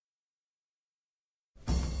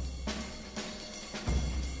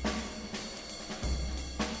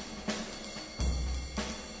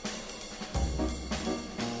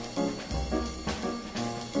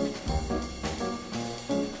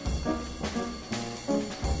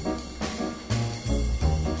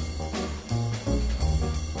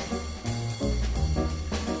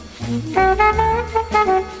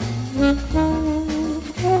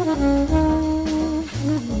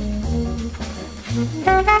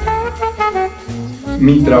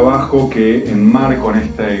Mi trabajo, que enmarco en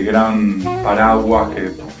este gran paraguas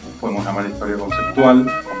que podemos llamar historia conceptual,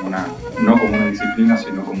 no como una disciplina,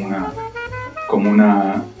 sino como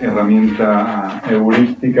una herramienta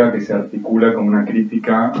heurística que se articula como una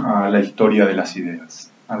crítica a la historia de las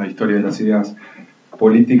ideas,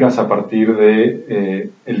 políticas a partir de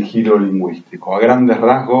el giro lingüístico. A grandes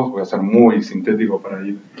rasgos, voy a ser muy sintético para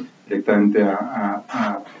ir directamente a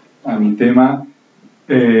mi tema.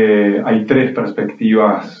 Hay tres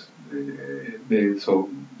perspectivas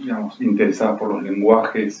interesadas por los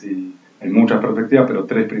lenguajes, y hay muchas perspectivas, pero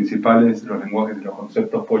tres principales: los lenguajes y los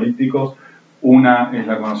conceptos políticos. Una es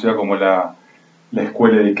la conocida como la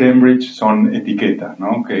escuela de Cambridge, son etiquetas,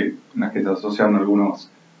 ¿no? En las que se asocian algunos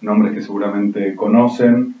nombres que seguramente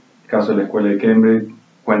conocen. El caso de la escuela de Cambridge,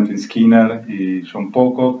 Quentin Skinner y John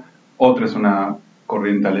Pocock. Otra es una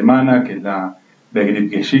corriente alemana, que es la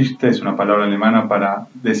Begriffsgeschichte, es una palabra alemana para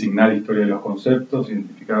designar historia de los conceptos,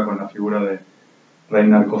 identificada con la figura de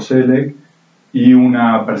Reinhard Koselleck. Y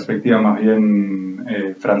una perspectiva más bien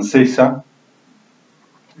francesa,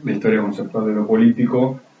 de historia conceptual de lo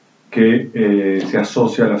político, que se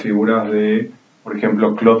asocia a las figuras de, por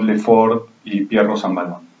ejemplo, Claude Lefort y Pierre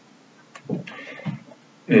Rosanvallon.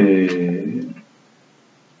 ¿Qué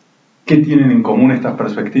tienen en común estas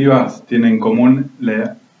perspectivas? Tienen en común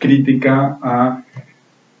la crítica a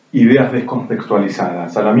ideas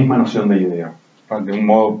descontextualizadas, a la misma noción de idea. De un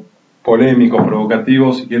modo polémico,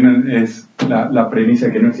 provocativo, si quieren, es la premisa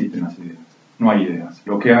de que no existen las ideas. No hay ideas.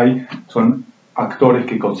 Lo que hay son actores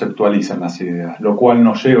que conceptualizan las ideas, lo cual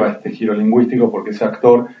nos lleva a este giro lingüístico, porque ese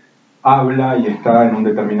actor habla y está en un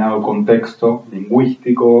determinado contexto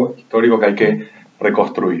lingüístico, histórico, que hay que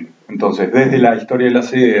reconstruir. Entonces, desde la historia de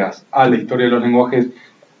las ideas a la historia de los lenguajes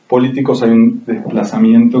políticos hay un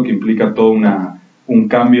desplazamiento que implica todo un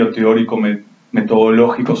cambio teórico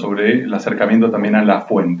metodológico sobre el acercamiento también a la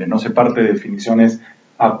fuente. No se parte de definiciones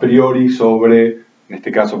a priori sobre, en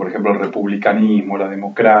este caso, por ejemplo, el republicanismo, la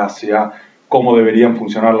democracia, cómo deberían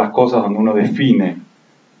funcionar las cosas, donde uno define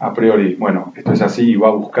a priori, bueno, esto es así y va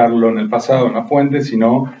a buscarlo en el pasado, en la fuente,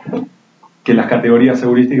 sino que las categorías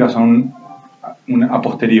heurísticas son a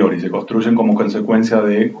posteriori, se construyen como consecuencia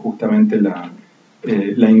de justamente la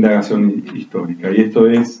indagación histórica. Y esto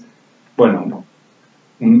es, bueno,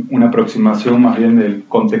 una aproximación más bien del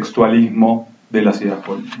contextualismo de las ideas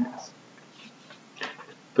políticas.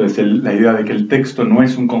 Entonces, la idea de que el texto no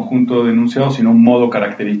es un conjunto de enunciados, sino un modo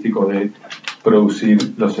característico de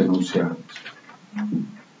producir los enunciados.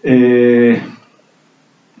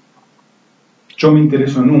 Yo me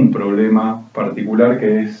intereso en un problema particular,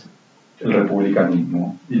 que es el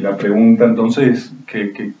republicanismo. Y la pregunta entonces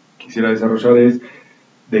que quisiera desarrollar es: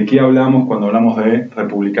 ¿de qué hablamos cuando hablamos de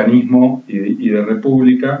republicanismo y de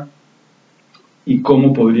república? ¿Y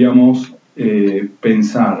cómo podríamos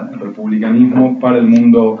pensar el republicanismo para el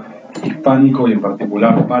mundo hispánico, y en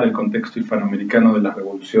particular para el contexto hispanoamericano de las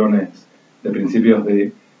revoluciones de principios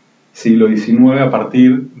del siglo XIX, a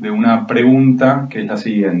partir de una pregunta que es la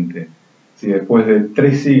siguiente? Si después de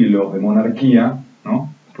 3 siglos de monarquía,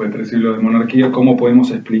 ¿no? ¿Cómo podemos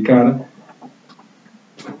explicar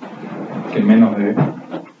que en menos de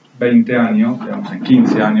 20 años, digamos en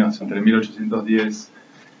 15 años, entre 1810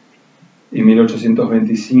 y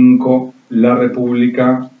 1825, la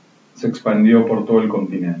República se expandió por todo el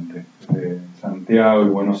continente, desde Santiago y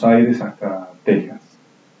Buenos Aires hasta Texas?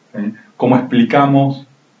 ¿Sí? ¿Cómo explicamos,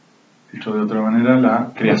 dicho de otra manera, la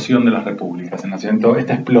creación de las repúblicas, el nacimiento,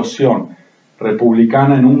 esta explosión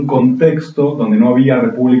republicana en un contexto donde no había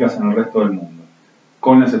repúblicas en el resto del mundo,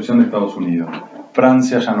 con la excepción de Estados Unidos?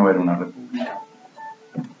 Francia ya no era una república.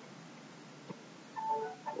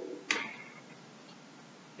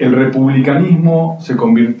 El republicanismo se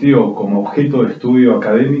convirtió como objeto de estudio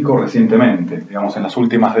académico recientemente, digamos en las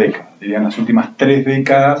últimas décadas, diría en las últimas 3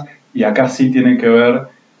 décadas, y acá sí tienen que ver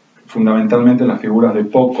fundamentalmente las figuras de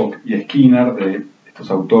Pocock y Skinner, de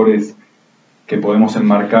estos autores que podemos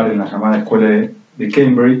enmarcar en la llamada escuela de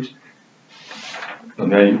Cambridge,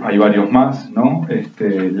 donde hay varios más, ¿no?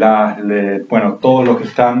 Bueno, todos los que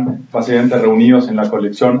están básicamente reunidos en la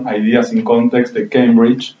colección Ideas in Context de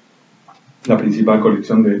Cambridge, la principal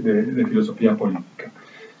colección de filosofía política.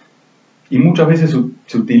 Y muchas veces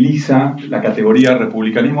se utiliza la categoría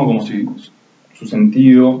republicanismo como si su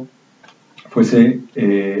sentido fuese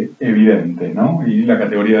evidente, ¿no? Y la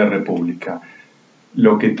categoría de república.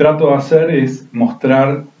 Lo que trato de hacer es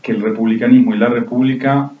mostrar que el republicanismo y la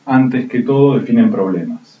república, antes que todo, definen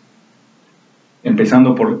problemas.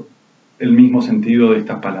 Empezando por el mismo sentido de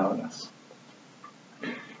estas palabras.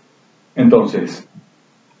 Entonces,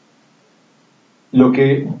 lo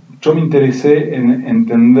que yo me interesé en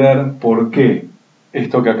entender por qué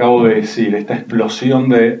esto que acabo de decir, esta explosión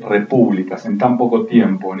de repúblicas en tan poco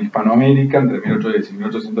tiempo en Hispanoamérica, entre 1810 y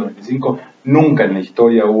 1825, nunca en la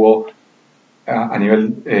historia hubo a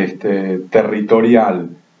nivel territorial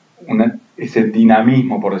ese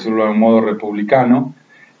dinamismo, por decirlo de algún modo, republicano.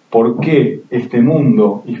 ¿Por qué este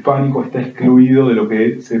mundo hispánico está excluido de lo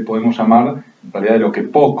que podemos llamar, en realidad de lo que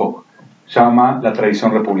Pocock llama la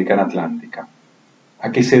tradición republicana atlántica?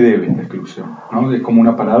 ¿A qué se debe esta exclusión? ¿No? Es como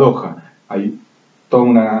una paradoja. Hay toda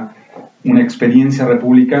una experiencia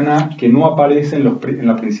republicana que no aparece en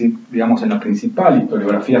la principal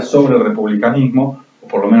historiografía sobre el republicanismo, o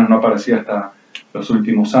por lo menos no aparecía hasta los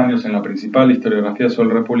últimos años en la principal historiografía sobre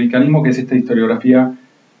el republicanismo, que es esta historiografía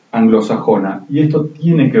anglosajona. Y esto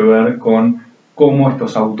tiene que ver con cómo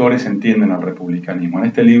estos autores entienden al republicanismo. En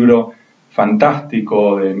este libro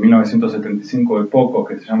fantástico de 1975 de Pocock,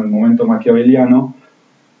 que se llama El momento maquiaveliano,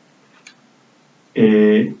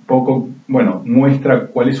 Pocock, muestra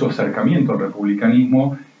cuál es su acercamiento al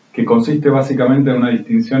republicanismo, que consiste básicamente en una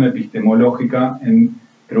distinción epistemológica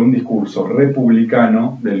entre un discurso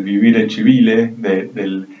republicano del vivire civile,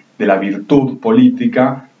 de la virtud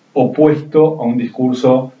política, opuesto a un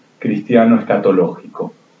discurso cristiano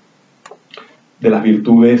escatológico, de las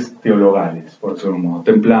virtudes teologales, por decirlo de un modo: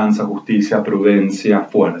 templanza, justicia, prudencia,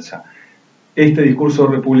 fuerza. Este discurso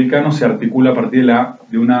republicano se articula a partir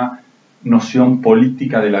de una noción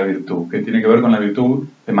política de la virtud, que tiene que ver con la virtud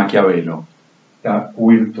de Maquiavelo, la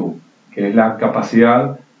virtud, que es la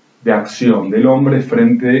capacidad de acción del hombre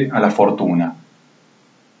frente a la fortuna,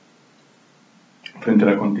 frente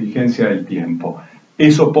a la contingencia del tiempo.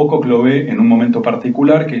 Eso Pocock lo ve en un momento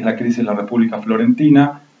particular, que es la crisis de la República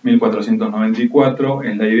Florentina, 1494,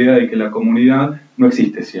 es la idea de que la comunidad no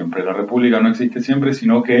existe siempre, la república no existe siempre,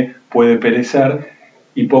 sino que puede perecer.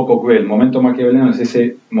 Y Pocock ve el momento maquiaveliano, es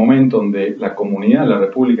ese momento donde la comunidad, la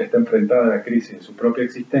república, está enfrentada a la crisis de su propia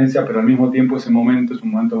existencia, pero al mismo tiempo ese momento es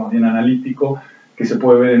un momento más bien analítico que se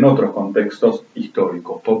puede ver en otros contextos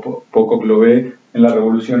históricos. Pocock lo ve en la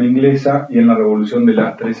Revolución Inglesa y en la Revolución de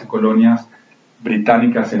las 13 colonias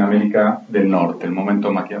británicas en América del Norte, el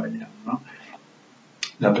momento maquiaveliano, ¿no?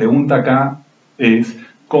 La pregunta acá es: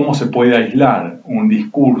 ¿cómo se puede aislar un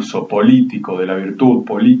discurso político de la virtud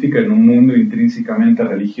política en un mundo intrínsecamente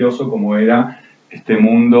religioso como era este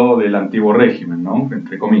mundo del antiguo régimen, ¿no?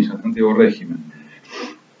 Entre comillas, el antiguo régimen?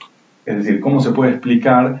 Es decir, ¿cómo se puede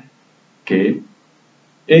explicar que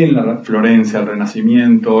en la Florencia, el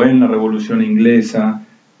Renacimiento, en la Revolución Inglesa,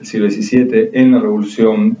 el siglo XVII, en la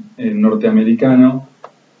Revolución norteamericana,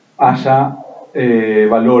 haya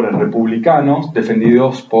valores republicanos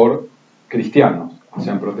defendidos por cristianos,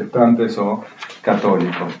 sean protestantes o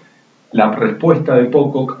católicos? La respuesta de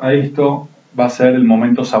Pocock a esto va a ser el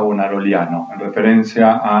momento savonaroliano, en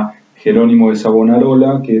referencia a Jerónimo de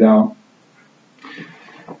Savonarola, que era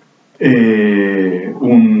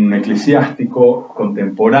un eclesiástico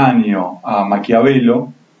contemporáneo a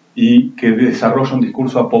Maquiavelo y que desarrolla un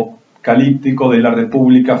discurso apocalíptico de la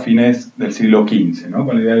República a fines del siglo XV, ¿no?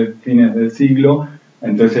 Con la idea de fines del siglo.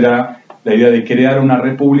 Entonces era la idea de crear una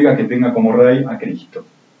república que tenga como rey a Cristo.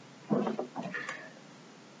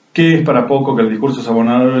 ¿Qué es para Pocock el discurso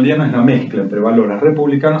savonaroliano? Es la mezcla entre valores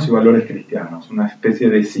republicanos y valores cristianos, una especie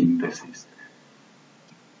de síntesis.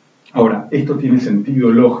 Ahora, esto tiene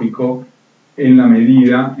sentido lógico en la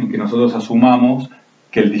medida en que nosotros asumamos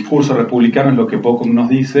que el discurso republicano es lo que Pocock nos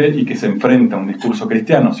dice y que se enfrenta a un discurso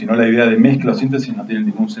cristiano, si no la idea de mezcla o síntesis no tiene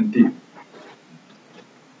ningún sentido.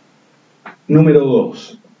 Número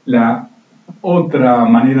 2. La otra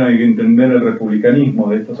manera de entender el republicanismo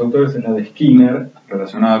de estos autores es la de Skinner,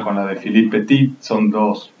 relacionada con la de Philippe Petit. Son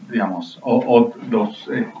dos, dos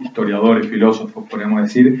historiadores, filósofos, podríamos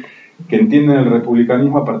decir, que entienden el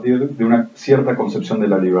republicanismo a partir de una cierta concepción de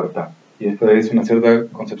la libertad. Y esta es una cierta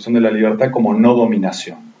concepción de la libertad como no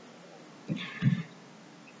dominación.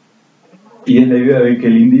 Y es la idea de que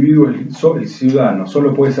el individuo, el ciudadano,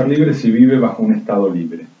 solo puede ser libre si vive bajo un Estado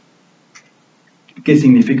libre. ¿Qué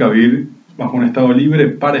significa vivir bajo un Estado libre?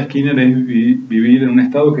 Para Skinner es vivir en un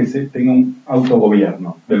Estado que tenga un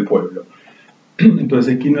autogobierno del pueblo.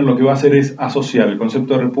 Entonces Skinner lo que va a hacer es asociar el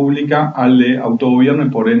concepto de república al de autogobierno y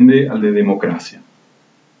por ende al de democracia.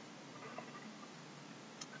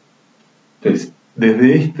 Entonces,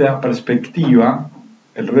 desde esta perspectiva,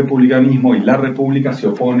 el republicanismo y la república se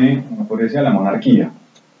opone, como podría decir, a la monarquía.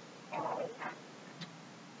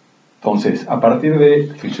 Entonces, a partir de,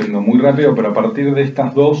 estoy yendo muy rápido, pero a partir de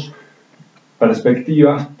estas dos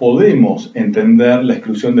perspectivas podemos entender la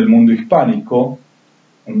exclusión del mundo hispánico,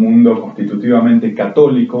 un mundo constitutivamente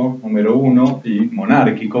católico, número uno, y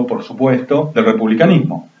monárquico, por supuesto, del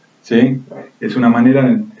republicanismo, ¿sí? Es una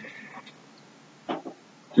manera...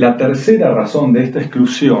 La tercera razón de esta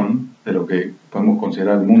exclusión, de lo que podemos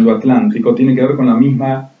considerar el mundo atlántico, tiene que ver con la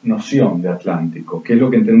misma noción de Atlántico, que es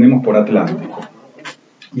lo que entendemos por Atlántico.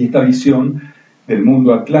 Y esta visión del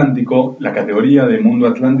mundo atlántico, la categoría de mundo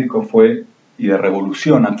atlántico y de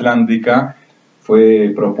revolución atlántica,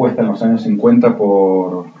 fue propuesta en los años 50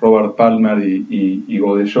 por Robert Palmer y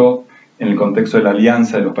Godeschot en el contexto de la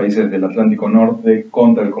alianza de los países del Atlántico Norte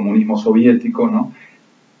contra el comunismo soviético, ¿no?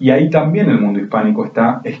 Y ahí también el mundo hispánico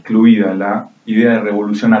está excluida la idea de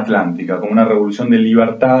revolución atlántica, como una revolución de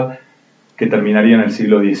libertad que terminaría en el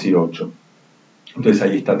siglo XVIII. Entonces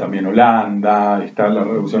ahí está también Holanda, está la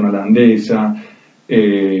revolución holandesa,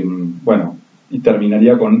 y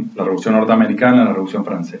terminaría con la revolución norteamericana, la revolución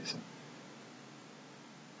francesa.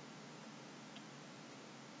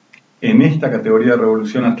 En esta categoría de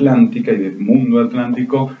revolución atlántica y de mundo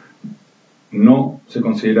atlántico no se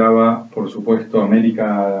consideraba, por supuesto,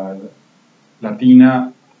 América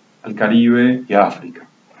Latina, al Caribe y a África.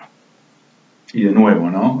 Y de nuevo,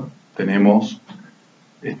 ¿no? Tenemos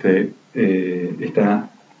esta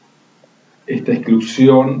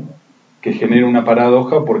exclusión que genera una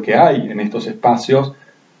paradoja porque hay en estos espacios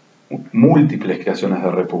múltiples creaciones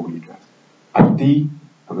de repúblicas. Haití,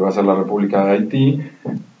 lo que va a ser la República de Haití,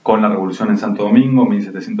 con la revolución en Santo Domingo,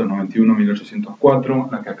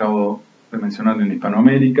 1791-1804, la que acabo de mencionar en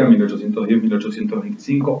Hispanoamérica,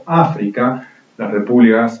 1810-1825, África, las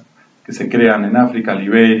repúblicas que se crean en África,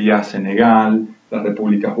 Liberia, Senegal, las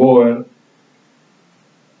repúblicas Boer,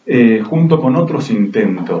 junto con otros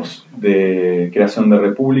intentos de creación de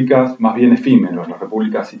repúblicas más bien efímeros, las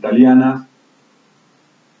repúblicas italianas,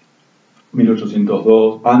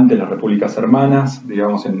 1802, antes las repúblicas hermanas,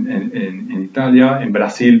 digamos en Italia, en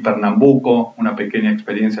Brasil, Pernambuco, una pequeña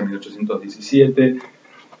experiencia en 1817,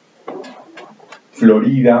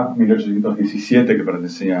 Florida, 1817, que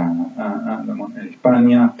pertenecía a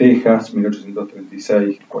España, Texas,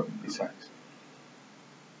 1836-46.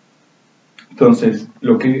 Entonces,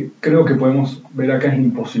 lo que creo que podemos ver acá es la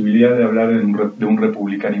imposibilidad de hablar de un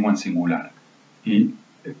republicanismo en singular y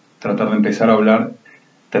tratar de empezar a hablar,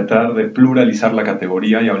 tratar de pluralizar la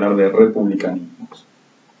categoría y hablar de republicanismos.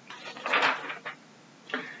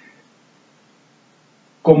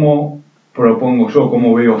 ¿Cómo propongo yo,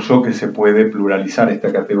 cómo veo yo que se puede pluralizar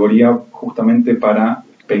esta categoría justamente para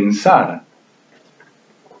pensar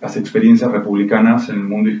las experiencias republicanas en el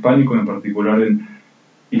mundo hispánico, en particular en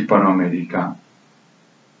Hispanoamérica?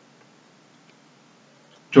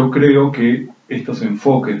 Yo creo que estos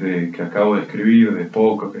enfoques que acabo de escribir, de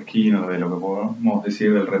Pocock, Skinner, de lo que podemos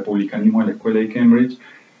decir del republicanismo de la Escuela de Cambridge,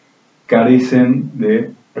 carecen de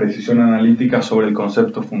precisión analítica sobre el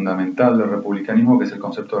concepto fundamental del republicanismo, que es el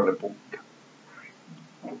concepto de república.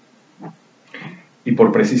 Y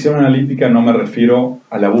por precisión analítica no me refiero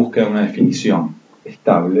a la búsqueda de una definición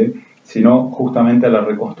estable, sino justamente a la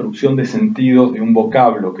reconstrucción de sentidos de un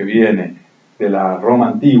vocablo que viene de la Roma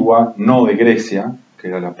antigua, no de Grecia, que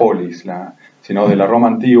era la polis, sino de la Roma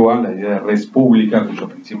antigua, la idea de res pública, cuyo el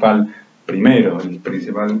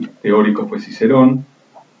principal teórico fue Cicerón,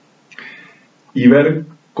 y ver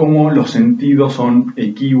cómo los sentidos son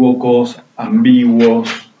equívocos,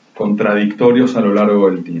 ambiguos, contradictorios a lo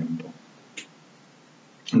largo del tiempo.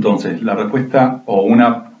 Entonces, la respuesta, o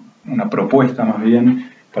una propuesta más bien,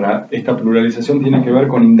 para esta pluralización tiene que ver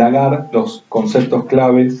con indagar los conceptos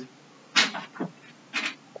claves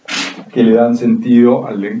que le dan sentido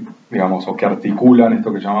o que articulan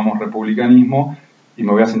esto que llamamos republicanismo, y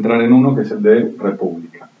me voy a centrar en uno que es el de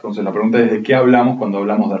república. Entonces la pregunta es: ¿de qué hablamos cuando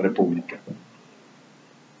hablamos de república?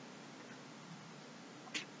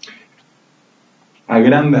 A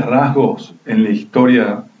grandes rasgos, en la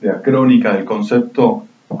historia diacrónica del concepto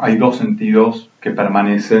hay dos sentidos que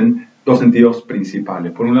permanecen, dos sentidos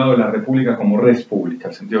principales. Por un lado, la república como res pública,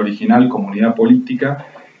 el sentido original, comunidad política,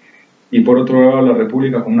 y por otro lado la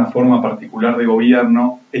república como una forma particular de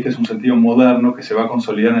gobierno. Este es un sentido moderno que se va a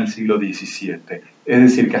consolidar en el siglo XVII. Es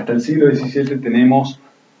decir, que hasta el siglo XVII tenemos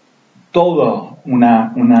toda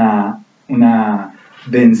una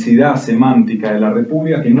densidad semántica de la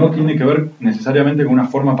república que no tiene que ver necesariamente con una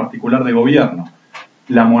forma particular de gobierno.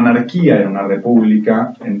 La monarquía era una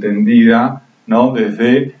república entendida, ¿no?,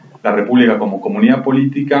 desde la república como comunidad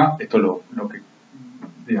política. Esto es lo que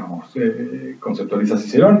conceptualiza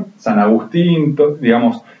Cicerón, San Agustín,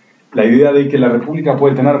 la idea de que la república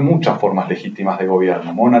puede tener muchas formas legítimas de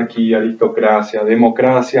gobierno: monarquía, aristocracia,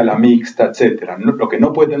 democracia, la mixta, etc. Lo que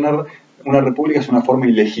no puede tener una república es una forma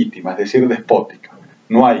ilegítima, es decir, despótica.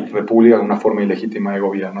 No hay república con una forma ilegítima de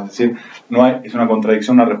gobierno, es decir, es una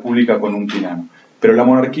contradicción una república con un tirano. Pero la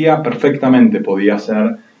monarquía perfectamente podía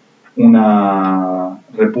ser una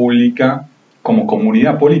república como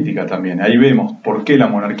comunidad política también. Ahí vemos por qué la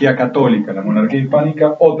monarquía católica, la monarquía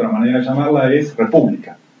hispánica, otra manera de llamarla es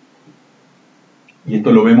república. Y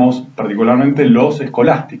esto lo vemos particularmente en los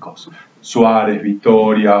escolásticos, Suárez,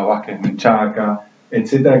 Victoria, Vázquez Menchaca,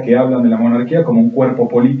 etcétera, que hablan de la monarquía como un cuerpo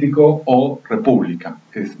político o república.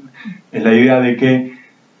 Es la idea de que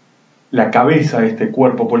la cabeza de este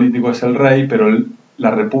cuerpo político es el rey, pero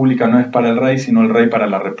la república no es para el rey, sino el rey para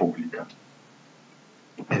la república.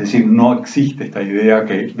 Es decir, no existe esta idea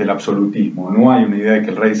del absolutismo, no hay una idea de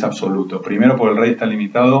que el rey es absoluto. Primero, porque el rey está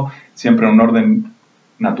limitado siempre a un orden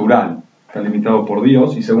natural, está limitado por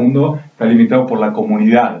Dios, y segundo, está limitado por la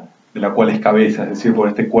comunidad de la cual es cabeza, es decir, por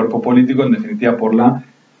este cuerpo político, en definitiva por la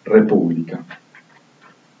república.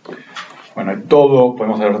 Bueno,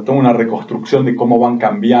 podemos hacer toda una reconstrucción de cómo van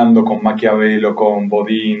cambiando con Maquiavelo, con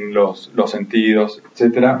Bodin, los sentidos,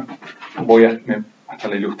 etc. Voy hasta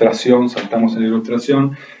la ilustración, saltamos en la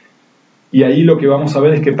ilustración, y ahí lo que vamos a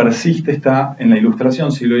ver es que persiste en la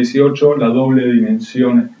ilustración, siglo XVIII, la doble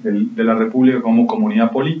dimensión de la república como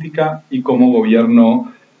comunidad política y como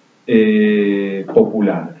gobierno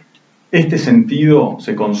popular. Este sentido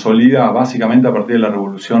se consolida básicamente a partir de la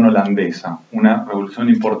Revolución Holandesa, una revolución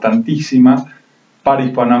importantísima para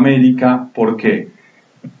Hispanoamérica. ¿Por qué?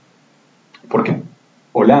 Porque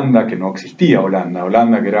Holanda, que no existía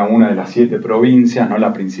Holanda que era una de las 7 provincias, no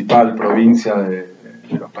la principal provincia de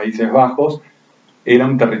los Países Bajos, era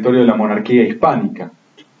un territorio de la monarquía hispánica.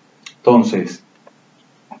 Entonces,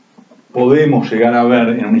 podemos llegar a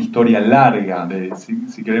ver en una historia larga,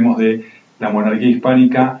 si queremos, de la monarquía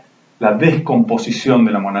hispánica, la descomposición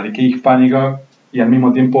de la monarquía hispánica y al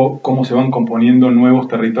mismo tiempo cómo se van componiendo nuevos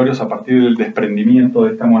territorios a partir del desprendimiento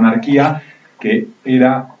de esta monarquía, que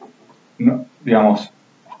era, digamos,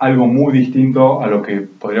 algo muy distinto a lo que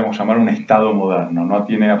podríamos llamar un Estado moderno. No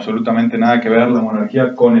tiene absolutamente nada que ver la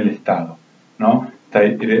monarquía con el Estado, ¿no?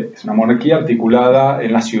 Es una monarquía articulada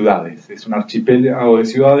en las ciudades, es un archipiélago de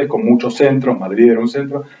ciudades con muchos centros. Madrid era un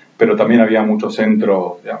centro, pero también había muchos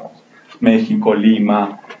centros, digamos, México,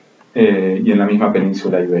 Lima, y en la misma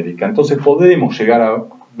península ibérica. Entonces podemos llegar a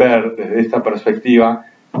ver desde esta perspectiva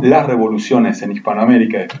las revoluciones en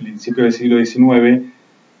Hispanoamérica desde el principio del siglo XIX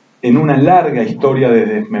en una larga historia de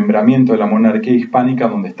desmembramiento de la monarquía hispánica,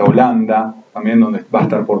 donde está Holanda, también donde va a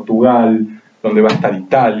estar Portugal, donde va a estar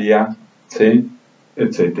Italia, ¿sí?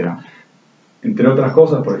 Etcétera. Entre otras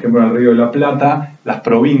cosas, por ejemplo, en el Río de la Plata, las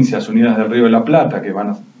provincias unidas del Río de la Plata, que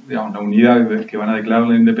van a, digamos, la unidad que van a declarar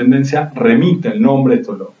la independencia, remite el nombre,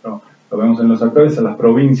 esto lo vemos en los actuales, a las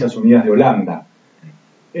provincias unidas de Holanda.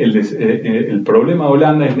 El problema de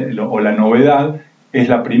Holanda, o la novedad, es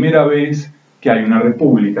la primera vez que hay una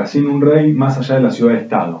república sin un rey más allá de la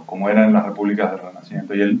ciudad-estado, como eran en las repúblicas del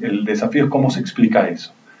Renacimiento. Y el desafío es cómo se explica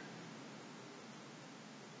eso.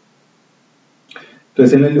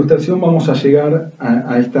 Entonces, en la ilustración vamos a llegar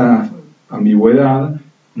a esta ambigüedad,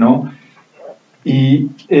 ¿no? Y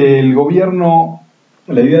el gobierno,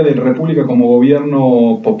 la idea de república como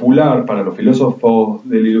gobierno popular para los filósofos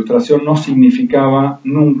de la ilustración no significaba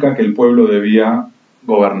nunca que el pueblo debía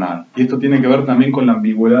gobernar. Y esto tiene que ver también con la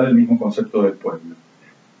ambigüedad del mismo concepto del pueblo.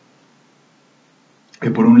 Que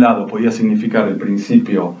por un lado podía significar el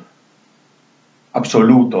principio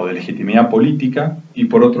absoluto de legitimidad política y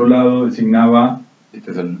por otro lado designaba, este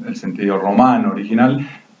es el sentido romano original,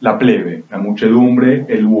 la plebe, la muchedumbre,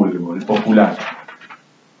 el vulgo, el popular.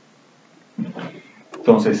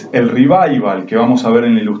 Entonces, el revival que vamos a ver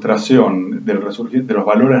en la ilustración del resurgir de los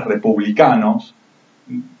valores republicanos,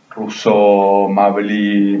 Rousseau,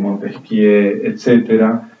 Mably, Montesquieu,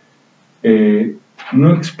 etc.,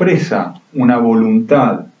 no expresa una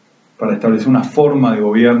voluntad para establecer una forma de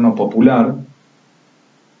gobierno popular,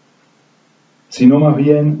 sino más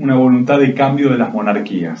bien una voluntad de cambio de las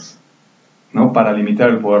monarquías, ¿no? Para limitar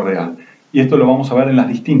el poder real. Y esto lo vamos a ver en las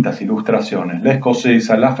distintas ilustraciones, la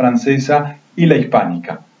escocesa, la francesa y la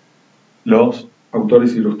hispánica, los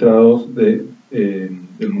autores ilustrados del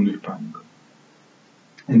mundo hispánico.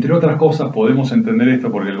 Entre otras cosas podemos entender esto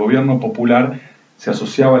porque el gobierno popular se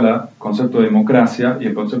asociaba al concepto de democracia, y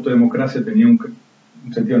el concepto de democracia tenía un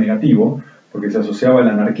sentido negativo porque se asociaba a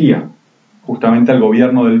la anarquía, justamente al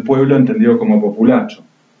gobierno del pueblo entendido como populacho,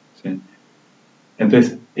 ¿sí?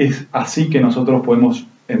 Entonces es así que nosotros podemos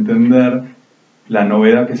entender la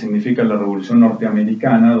novedad que significa la Revolución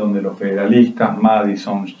Norteamericana, donde los federalistas,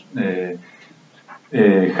 Madison,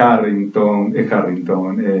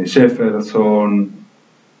 Jefferson,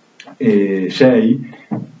 Jay,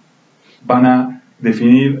 van a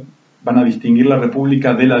distinguir la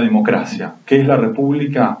república de la democracia. ¿Qué es la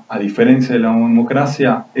república? A diferencia de la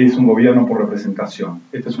democracia, es un gobierno por representación.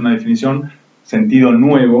 Esta es una definición, sentido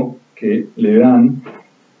nuevo, que le dan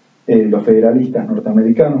los federalistas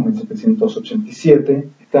norteamericanos, 1787,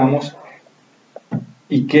 estamos,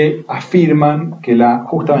 y que afirman que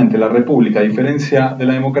justamente la república, a diferencia de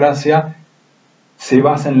la democracia, se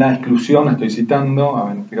basa en la exclusión, estoy citando,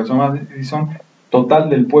 en este caso más Edison, total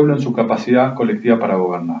del pueblo en su capacidad colectiva para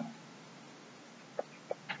gobernar.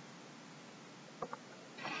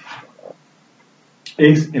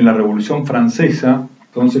 Es en la Revolución Francesa,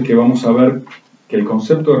 entonces, que vamos a ver que el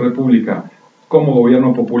concepto de república como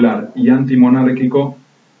gobierno popular y antimonárquico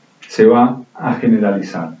se va a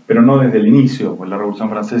generalizar, pero no desde el inicio, pues la Revolución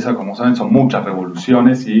Francesa, como saben, son muchas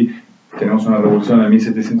revoluciones y tenemos una revolución de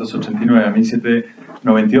 1789 a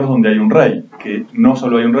 1792 donde hay un rey, que no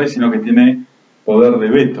solo hay un rey, sino que tiene poder de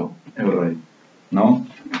veto el rey, ¿no?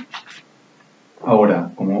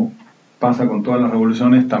 Ahora, como pasa con todas las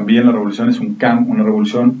revoluciones, también la revolución es una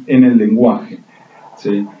revolución en el lenguaje,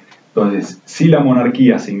 ¿sí? Entonces, si la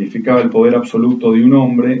monarquía significaba el poder absoluto de un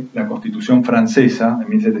hombre, la Constitución francesa de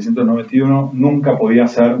 1791 nunca podía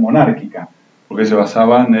ser monárquica, porque se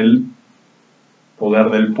basaba en el poder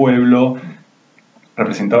del pueblo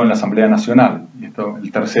representado en la Asamblea Nacional. Y esto, el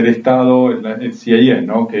tercer estado, el CIE,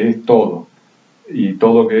 ¿no? Que es todo, y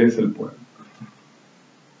todo que es el pueblo.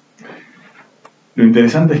 Lo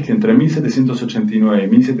interesante es que entre 1789 y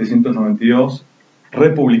 1792,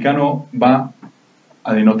 republicano va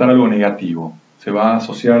a denotar algo negativo, se va a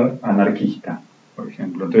asociar a anarquista, por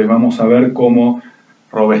ejemplo. Entonces vamos a ver cómo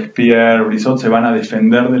Robespierre, Brissot se van a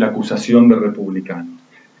defender de la acusación de republicano.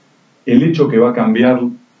 El hecho que va a cambiar,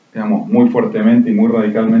 digamos, muy fuertemente y muy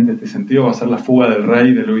radicalmente este sentido va a ser la fuga del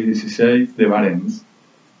rey de Luis XVI de Varens,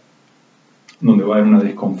 donde va a haber una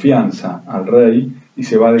desconfianza al rey y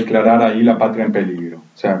se va a declarar ahí la patria en peligro.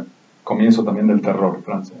 O sea, comienzo también del terror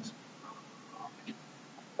francés.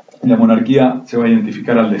 La monarquía se va a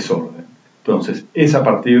identificar al desorden. Entonces, es a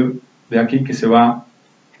partir de aquí que se va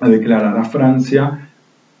a declarar a Francia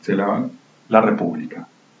la República.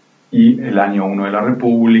 Y el año 1 de la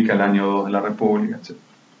República, el año 2 de la República, etc.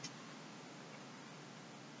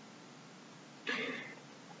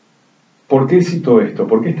 ¿Por qué cito esto?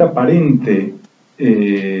 Porque esta aparente,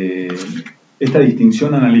 esta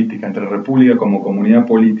distinción analítica entre república como comunidad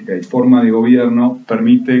política y forma de gobierno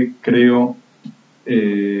permite, creo,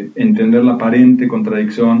 entender la aparente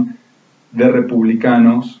contradicción de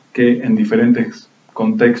republicanos que en diferentes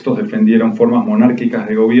contextos defendieron formas monárquicas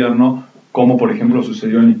de gobierno, como por ejemplo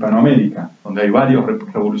sucedió en Hispanoamérica, donde hay varios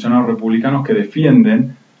revolucionarios republicanos que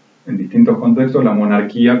defienden en distintos contextos la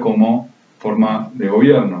monarquía como forma de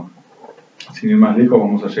gobierno. Sin ir más lejos,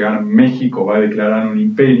 vamos a llegar a México, va a declarar un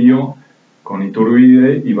imperio con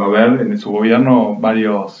Iturbide y va a haber en su gobierno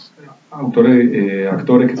varios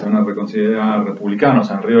actores que se van a reconsiderar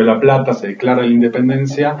republicanos. En Río de la Plata se declara la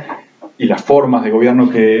independencia y las formas de gobierno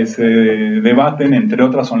que se debaten, entre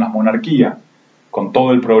otras, son las monarquías, con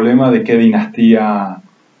todo el problema de qué dinastía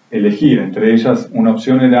elegir. Entre ellas, una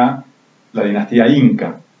opción era la dinastía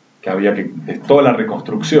inca, que había que, de toda la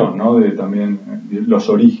reconstrucción, ¿no? De también de los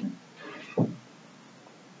orígenes.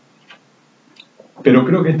 Pero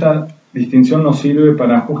creo que esta distinción nos sirve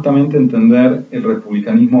para justamente entender el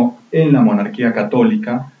republicanismo en la monarquía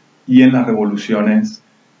católica y en las revoluciones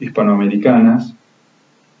hispanoamericanas,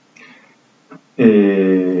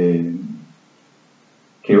 de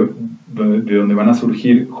donde van a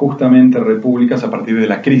surgir justamente repúblicas a partir de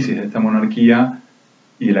la crisis de esta monarquía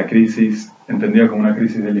y de la crisis entendida como una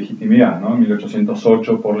crisis de legitimidad, ¿no? En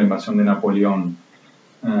 1808 por la invasión de Napoleón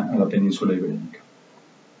a la península ibérica.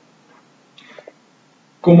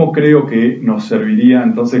 ¿Cómo creo que nos serviría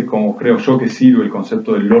entonces, cómo creo yo que sirve el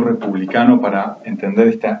concepto de lo republicano para entender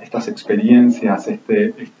estas experiencias,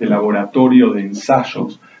 este laboratorio de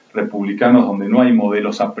ensayos republicanos donde no hay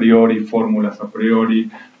modelos a priori, fórmulas a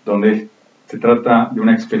priori, donde se trata de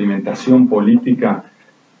una experimentación política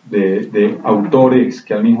de autores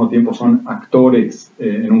que al mismo tiempo son actores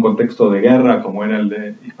en un contexto de guerra como era el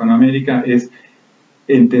de Hispanoamérica? Es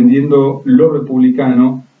entendiendo lo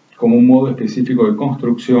republicano como un modo específico de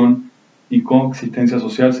construcción y coexistencia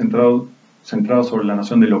social centrado sobre la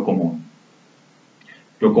noción de lo común.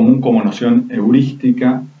 Lo común como noción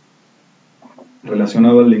heurística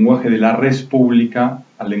relacionado al lenguaje de la res pública,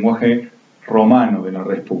 al lenguaje romano de la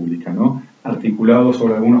res pública, ¿no? Articulado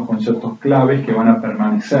sobre algunos conceptos claves que van a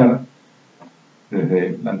permanecer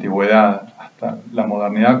desde la antigüedad hasta la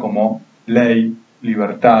modernidad como ley,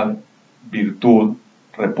 libertad, virtud,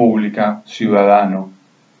 república, ciudadano,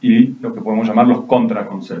 y lo que podemos llamar los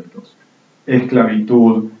contraconceptos.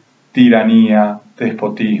 Esclavitud, tiranía,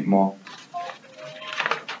 despotismo,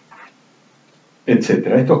 etc.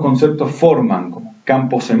 Estos conceptos forman como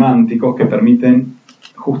campos semánticos que permiten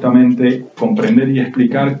justamente comprender y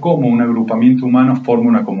explicar cómo un agrupamiento humano forma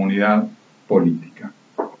una comunidad política.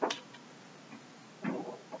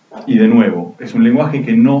 Y de nuevo, es un lenguaje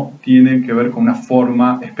que no tiene que ver con una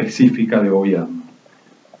forma específica de gobierno.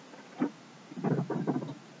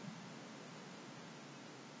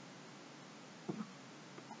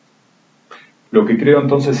 Lo que creo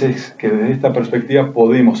entonces es que desde esta perspectiva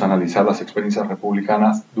podemos analizar las experiencias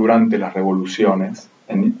republicanas durante las revoluciones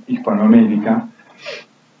en Hispanoamérica,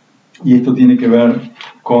 y esto tiene que ver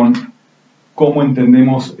con cómo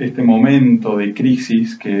entendemos este momento de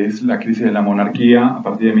crisis, que es la crisis de la monarquía a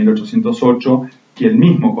partir de 1808, y el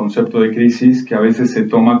mismo concepto de crisis que a veces se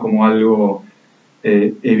toma como algo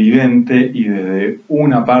evidente y desde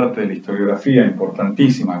una parte de la historiografía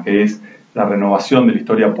importantísima, que es la renovación de la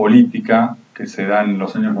historia política, que se da en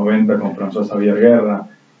los años 90 con François Xavier Guerra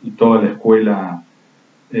y toda la escuela,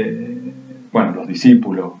 los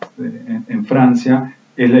discípulos en Francia,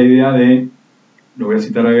 es la idea de, lo voy a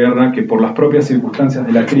citar a Guerra, que por las propias circunstancias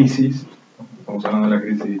de la crisis, estamos hablando de la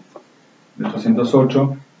crisis de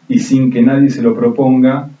 808, y sin que nadie se lo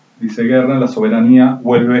proponga, dice Guerra, la soberanía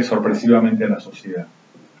vuelve sorpresivamente a la sociedad,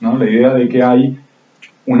 ¿no? La idea de que hay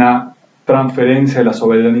una transferencia de la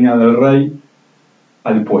soberanía del rey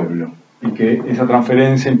al pueblo, y que esa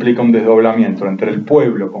transferencia implica un desdoblamiento entre el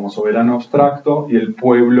pueblo como soberano abstracto y el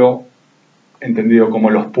pueblo entendido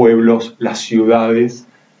como los pueblos, las ciudades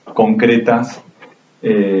concretas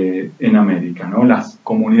en América, ¿no? Las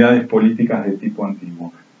comunidades políticas de tipo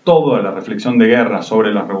antiguo. Toda la reflexión de Guerra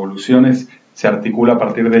sobre las revoluciones se articula a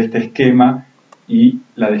partir de este esquema, y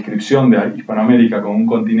la descripción de Hispanoamérica como un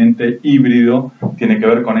continente híbrido tiene que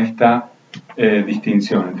ver con esta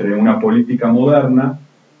distinción entre una política moderna,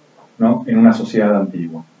 ¿no?, en una sociedad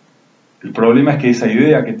antigua. El problema es que esa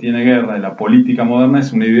idea que tiene Guerra de la política moderna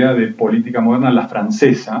es una idea de política moderna la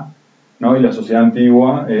francesa, ¿no?, y la sociedad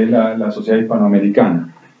antigua es la sociedad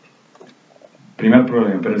hispanoamericana. Primer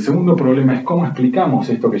problema. Pero el segundo problema es cómo explicamos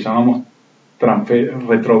esto que llamamos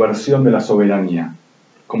retroversión de la soberanía.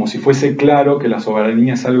 Como si fuese claro que la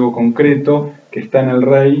soberanía es algo concreto que está en el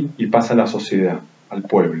rey y pasa a la sociedad, al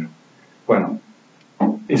pueblo. Bueno,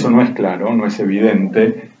 eso no es claro, no es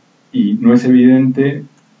evidente, y no es evidente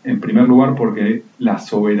en primer lugar porque la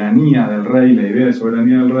soberanía del rey, la idea de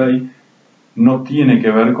soberanía del rey, no tiene que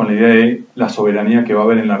ver con la idea de la soberanía que va a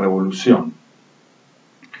haber en la revolución.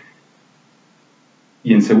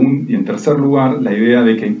 Y en tercer lugar, la idea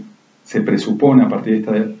de que se presupone a partir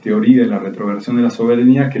de esta teoría de la retroversión de la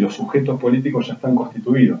soberanía que los sujetos políticos ya están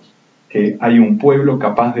constituidos, que hay un pueblo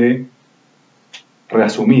capaz de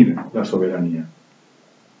reasumir la soberanía.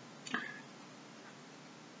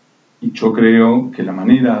 Y yo creo que la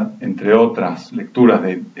manera, entre otras lecturas,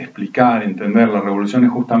 de explicar, entender la revolución es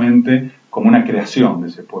justamente como una creación de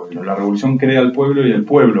ese pueblo. La revolución crea al pueblo y el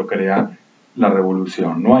pueblo crea la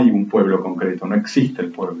revolución. No hay un pueblo concreto, no existe el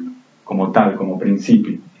pueblo como tal, como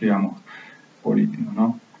principio, digamos, político,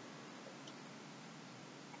 ¿no?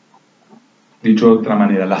 Dicho de otra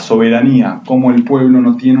manera, la soberanía como el pueblo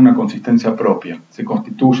no tiene una consistencia propia, se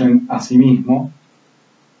constituyen a sí mismos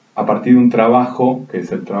a partir de un trabajo, que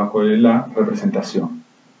es el trabajo de la representación.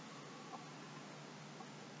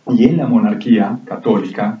 Y en la monarquía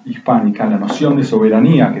católica hispánica, la noción de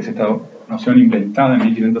soberanía, que es esta noción inventada en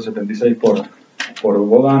 1576 por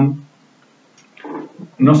Baudin,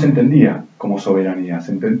 no se entendía como soberanía.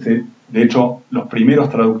 De hecho, los primeros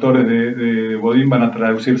traductores de Baudin van a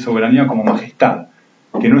traducir soberanía como majestad,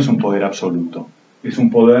 que no es un poder absoluto, es un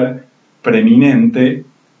poder preeminente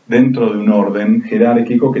dentro de un orden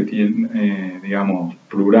jerárquico que tiene, digamos,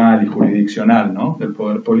 plural y jurisdiccional, ¿no?, del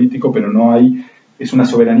poder político, pero no hay, es una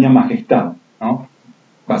soberanía majestad, ¿no?,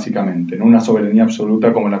 básicamente, no una soberanía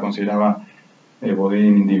absoluta como la consideraba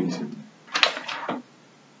Baudin indivisible.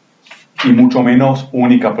 Y mucho menos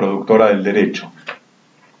única productora del derecho.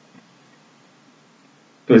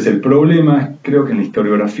 Entonces, el problema, creo que en la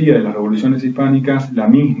historiografía de las revoluciones hispánicas, la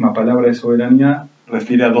misma palabra de soberanía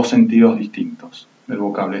refiere a dos sentidos distintos del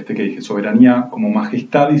vocablo, este que dije, soberanía como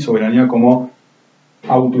majestad y soberanía como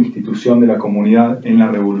autoinstitución de la comunidad en la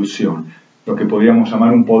revolución, lo que podríamos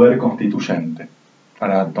llamar un poder constituyente,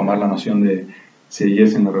 para tomar la noción de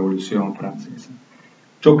Sieyès en la Revolución Francesa.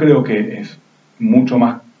 Yo creo que es mucho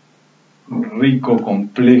más rico,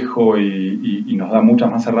 complejo y nos da muchas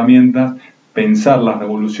más herramientas pensar las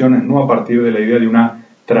revoluciones no a partir de la idea de una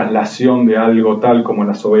traslación de algo tal como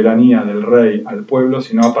la soberanía del rey al pueblo,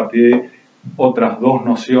 sino a partir de otras dos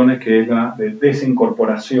nociones, que es la de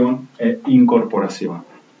desincorporación e incorporación.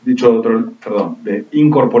 De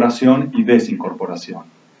incorporación y desincorporación.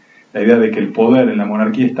 La idea de que el poder en la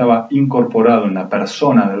monarquía estaba incorporado en la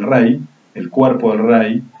persona del rey, el cuerpo del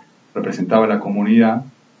rey, representaba la comunidad,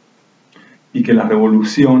 y que la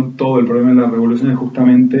revolución, todo el problema de la revolución es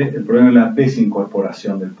justamente el problema de la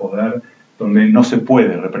desincorporación del poder, donde no se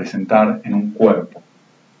puede representar en un cuerpo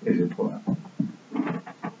ese poder.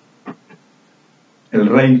 El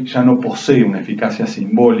rey ya no posee una eficacia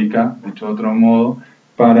simbólica, dicho de otro modo,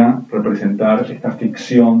 para representar esta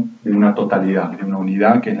ficción de una totalidad, de una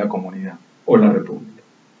unidad que es la comunidad o la república.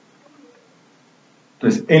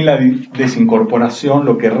 Entonces, en la desincorporación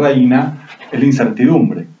lo que reina es la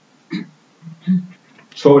incertidumbre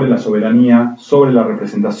sobre la soberanía, sobre la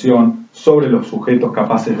representación, sobre los sujetos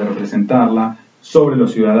capaces de representarla, sobre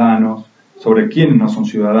los ciudadanos, sobre quienes no son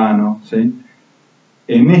ciudadanos, ¿sí?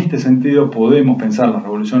 En este sentido podemos pensar las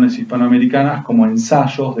revoluciones hispanoamericanas como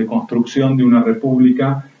ensayos de construcción de una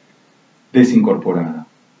república desincorporada.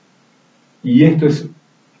 Y esto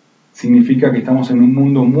significa que estamos en un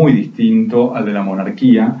mundo muy distinto al de la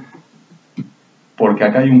monarquía, porque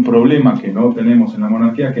acá hay un problema que no tenemos en la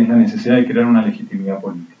monarquía, que es la necesidad de crear una legitimidad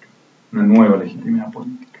política, una nueva legitimidad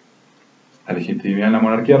política. La legitimidad en la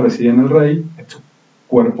monarquía reside en el rey, su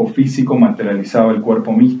cuerpo físico materializaba el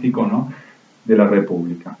cuerpo místico, ¿no?, de la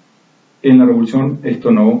república. En la revolución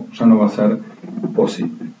esto ya no va a ser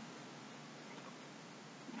posible.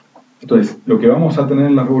 Entonces, lo que vamos a tener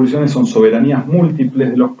en las revoluciones son soberanías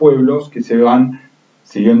múltiples de los pueblos que se van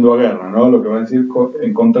siguiendo a guerra, ¿no? Lo que va a decir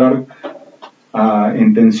encontrar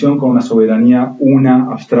en tensión con una soberanía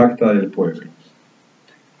abstracta del pueblo.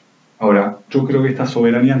 Ahora, yo creo que estas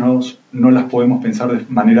soberanías no las podemos pensar de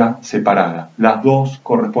manera separada. Las dos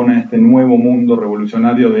corresponden a este nuevo mundo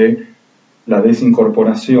revolucionario de la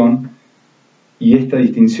desincorporación, y esta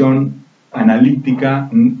distinción analítica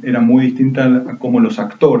era muy distinta a cómo los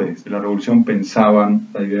actores de la revolución pensaban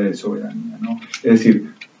la idea de soberanía, ¿no? Es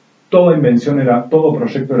decir, todo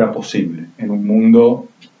proyecto era posible en un mundo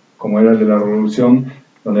como era el de la revolución,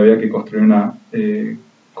 donde había que construir una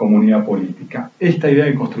comunidad política. Esta idea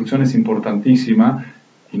de construcción es importantísima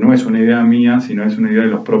y no es una idea mía, sino es una idea de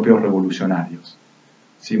los propios revolucionarios.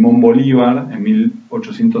 Simón Bolívar, en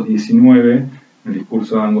 1819, en el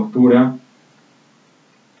discurso de Angostura,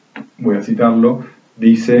 voy a citarlo,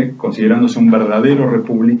 dice, considerándose un verdadero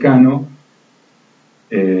republicano,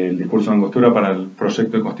 el discurso de Angostura para el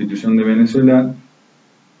proyecto de constitución de Venezuela,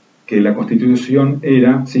 que la constitución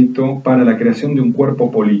era, cito, para la creación de un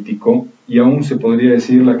cuerpo político y aún se podría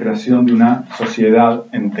decir la creación de una sociedad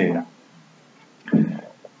entera.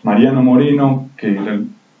 Mariano Moreno, que era el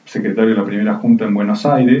secretario de la primera junta en Buenos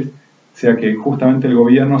Aires, decía que justamente el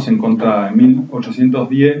gobierno se encontraba en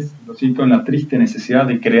 1810, lo cito, en la triste necesidad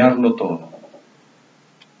de crearlo todo.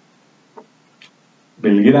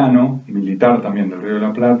 Belgrano, militar también del Río de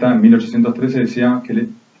la Plata, en 1813 decía que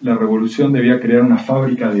la revolución debía crear una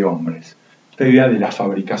fábrica de hombres. Esta idea de la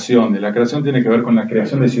fabricación, de la creación, tiene que ver con la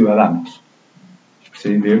creación de ciudadanos,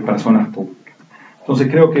 ¿sí?, de personas públicas. Entonces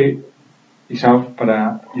creo que, y ya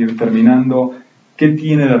para ir terminando, ¿qué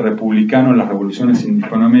tiene de republicano en las revoluciones en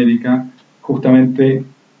Hispanoamérica? Justamente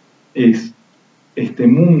es este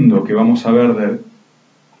mundo que vamos a ver de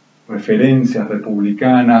referencias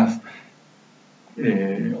republicanas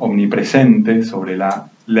omnipresentes sobre la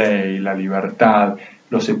ley, la libertad,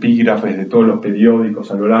 los epígrafes de todos los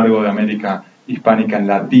periódicos a lo largo de América hispánica en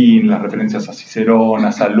latín, las referencias a Cicerón,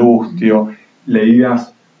 a Salustio,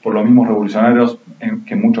 leídas por los mismos revolucionarios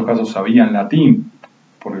que en muchos casos sabían latín,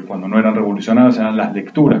 porque cuando no eran revolucionarios eran las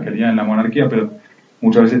lecturas que leían en la monarquía, pero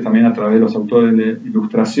muchas veces también a través de los autores de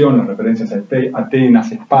Ilustración, las referencias a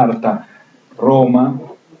Atenas, Esparta, Roma,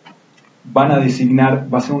 van a designar,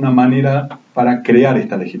 va a ser una manera para crear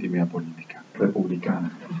esta legitimidad política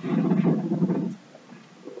republicana.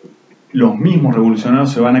 Los mismos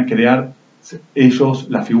revolucionarios se van a crear ellos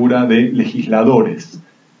la figura de legisladores,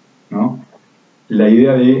 ¿no? La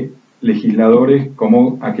idea de legisladores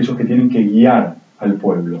como aquellos que tienen que guiar al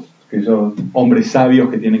pueblo, aquellos hombres sabios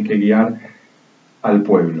que tienen que guiar al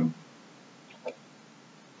pueblo.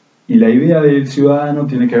 Y la idea del ciudadano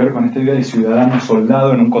tiene que ver con esta idea de ciudadano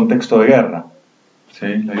soldado en un contexto de guerra,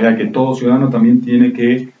 ¿sí? La idea de que todo ciudadano también tiene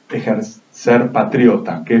que ser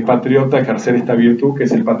patriota. ¿Qué es patriota? Ejercer esta virtud que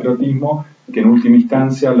es el patriotismo, que en última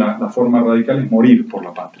instancia la forma radical es morir por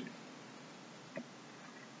la patria.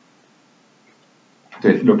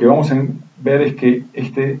 Entonces, lo que vamos a ver es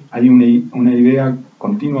que hay una idea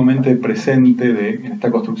continuamente presente en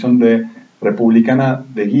esta construcción republicana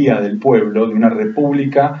de guía del pueblo, de una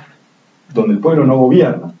república donde el pueblo no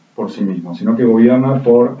gobierna, por sí mismo, sino que gobierna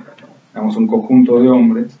por, digamos, un conjunto de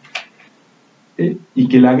hombres, y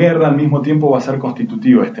que la guerra al mismo tiempo va a ser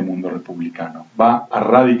constitutiva de este mundo republicano, va a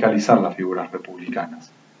radicalizar las figuras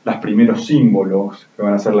republicanas. Los primeros símbolos, que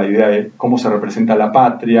van a ser la idea de cómo se representa la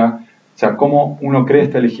patria, o sea, cómo uno cree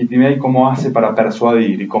esta legitimidad y cómo hace para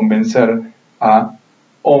persuadir y convencer a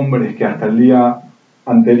hombres que hasta el día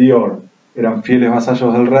anterior eran fieles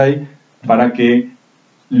vasallos del rey, para que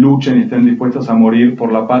luchen y estén dispuestos a morir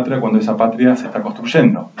por la patria cuando esa patria se está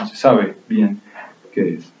construyendo. No se sabe bien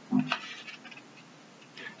qué es.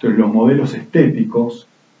 Entonces, los modelos estéticos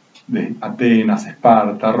de Atenas,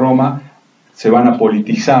 Esparta, Roma, se van a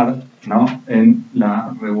politizar, ¿no?, en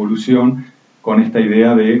la revolución, con esta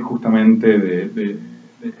idea de justamente de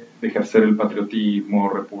ejercer el patriotismo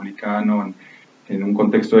republicano en un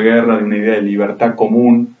contexto de guerra, de una idea de libertad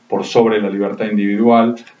común por sobre la libertad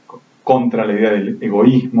individual, contra la idea del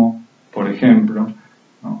egoísmo, por ejemplo,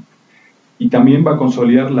 ¿no? Y también va a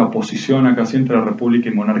consolidar la oposición acá sí entre la república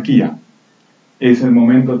y monarquía. Es el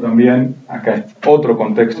momento también, acá es otro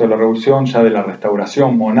contexto de la revolución, ya de la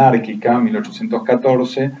restauración monárquica,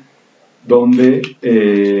 1814, donde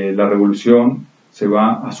la revolución se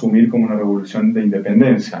va a asumir como una revolución de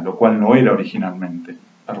independencia, lo cual no era originalmente.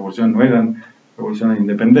 Las revoluciones no eran revoluciones de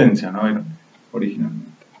independencia, no eran originalmente.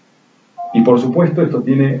 Y por supuesto esto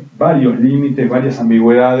tiene varios límites, varias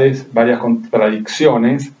ambigüedades, varias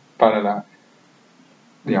contradicciones para la,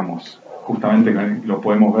 digamos, justamente lo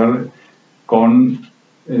podemos ver con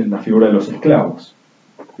la figura de los esclavos.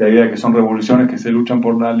 La idea de que son revoluciones que se luchan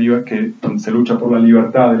por donde se lucha por la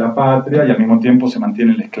libertad de la patria y al mismo tiempo se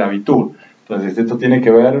mantiene la esclavitud. Entonces esto tiene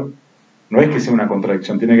que ver, no es que sea una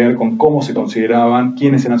contradicción, tiene que ver con cómo se consideraban,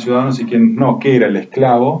 quiénes eran ciudadanos y quiénes no, qué era el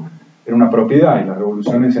esclavo, era una propiedad, y las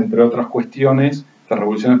revoluciones, entre otras cuestiones, las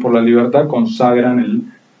revoluciones por la libertad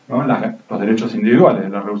consagran los derechos individuales de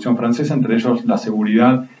la Revolución Francesa, entre ellos la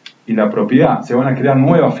seguridad y la propiedad. Se van a crear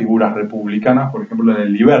nuevas figuras republicanas, por ejemplo la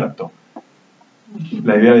del liberto,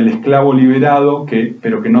 la idea del esclavo liberado,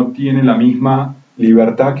 pero que no tiene la misma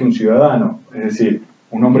libertad que un ciudadano, es decir,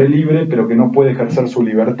 un hombre libre pero que no puede ejercer su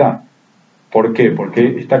libertad. ¿Por qué?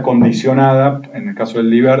 Porque está condicionada, en el caso del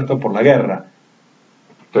liberto, por la guerra.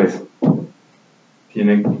 Entonces,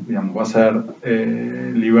 va a ser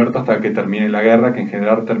liberto hasta que termine la guerra, que en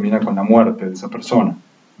general termina con la muerte de esa persona,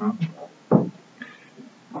 ¿no?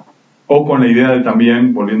 O con la idea de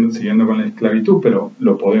también, siguiendo con la esclavitud, pero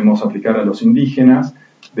lo podemos aplicar a los indígenas,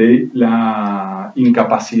 de la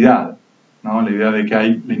incapacidad, ¿no? La idea de que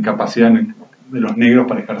hay la incapacidad de los negros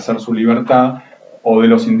para ejercer su libertad, o de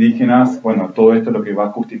los indígenas, bueno, todo esto es lo que va a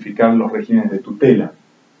justificar los regímenes de tutela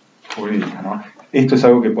jurídica, ¿no? Esto es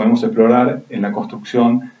algo que podemos explorar en la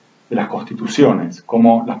construcción de las constituciones,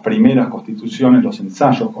 como las primeras constituciones, los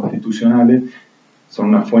ensayos constitucionales, son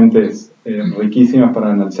unas fuentes riquísimas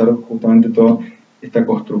para analizar justamente toda esta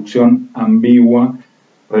construcción ambigua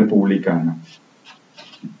republicana.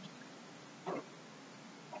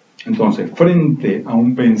 Entonces, frente a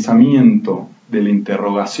un pensamiento de la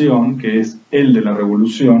interrogación, que es el de la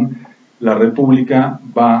revolución, la república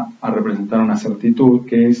va a representar una certitud,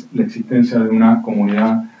 que es la existencia de una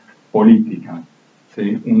comunidad política,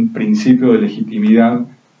 ¿sí? Un principio de legitimidad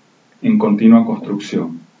en continua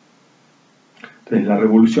construcción. Entonces, la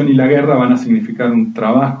revolución y la guerra van a significar un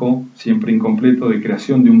trabajo, siempre incompleto, de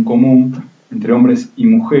creación de un común entre hombres y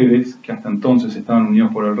mujeres que hasta entonces estaban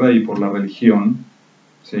unidos por el rey y por la religión,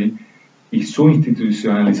 ¿sí? Y su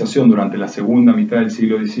institucionalización durante la segunda mitad del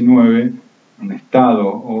siglo XIX, un Estado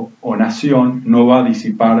o nación, no va a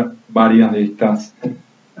disipar varias de estas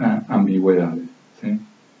ambigüedades, ¿sí?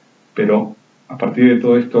 Pero a partir de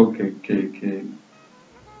todo esto que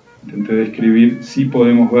intenté describir, sí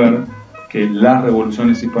podemos ver que las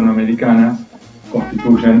revoluciones hispanoamericanas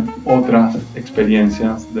constituyen otras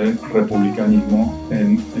experiencias de republicanismo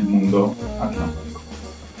en el mundo atlántico.